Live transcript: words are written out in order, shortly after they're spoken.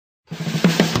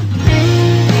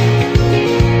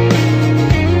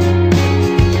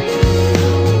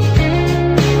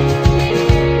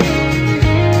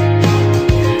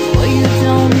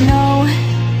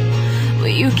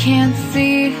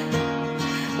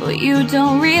What you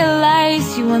don't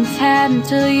realize you once had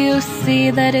until you see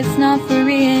that it's not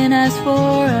free. And as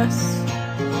for us,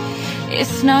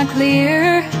 it's not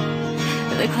clear.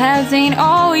 The clouds ain't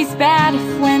always bad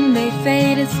if when they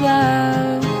fade it's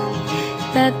love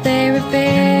that they reveal.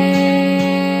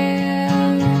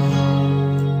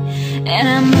 And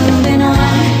I'm moving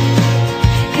on,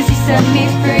 'cause you set me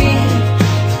free.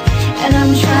 And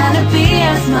I'm trying to be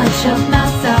as much of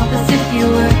myself as if you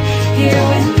were here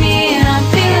with me. And I'm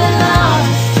feeling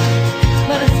lost,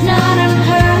 but it's not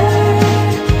unheard.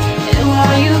 And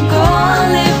while you go on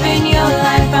living your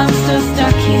life, I'm still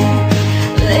stuck here,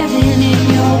 living in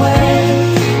your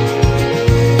words.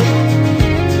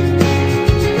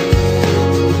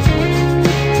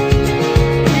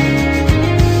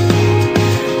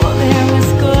 Well, there was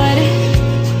good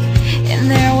and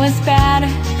there was bad,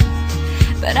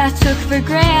 but I took for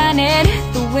granted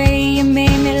the way you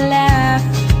made me laugh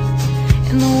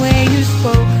and the way you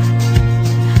spoke,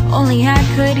 only I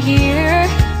could hear.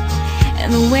 And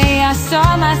the way I saw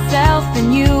myself and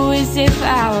you as if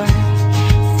I were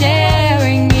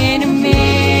staring in a mirror.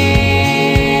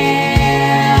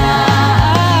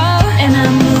 And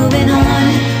I'm moving on,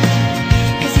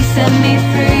 'cause you set me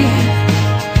free.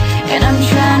 And I'm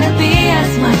trying to be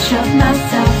as much of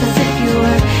myself as if you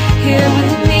were here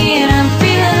with me. And I'm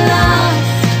feeling lost,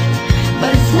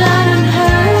 but it's not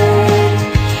unheard.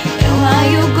 And while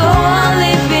you go on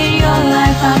living your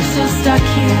life, I'm still stuck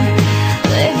here,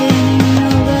 living in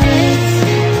your words.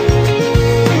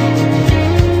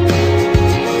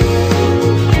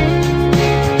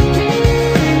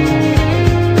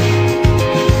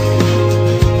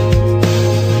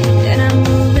 And I'm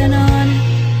moving on,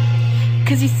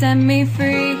 'cause you set me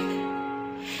free.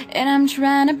 And I'm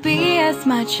trying to be as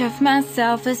much of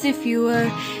myself as if you were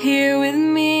here with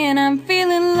me. And I'm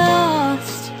feeling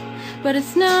lost, but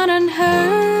it's not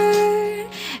unheard.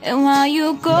 And while you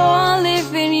go on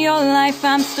living your life,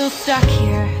 I'm still stuck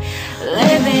here,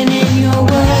 living in your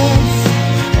world.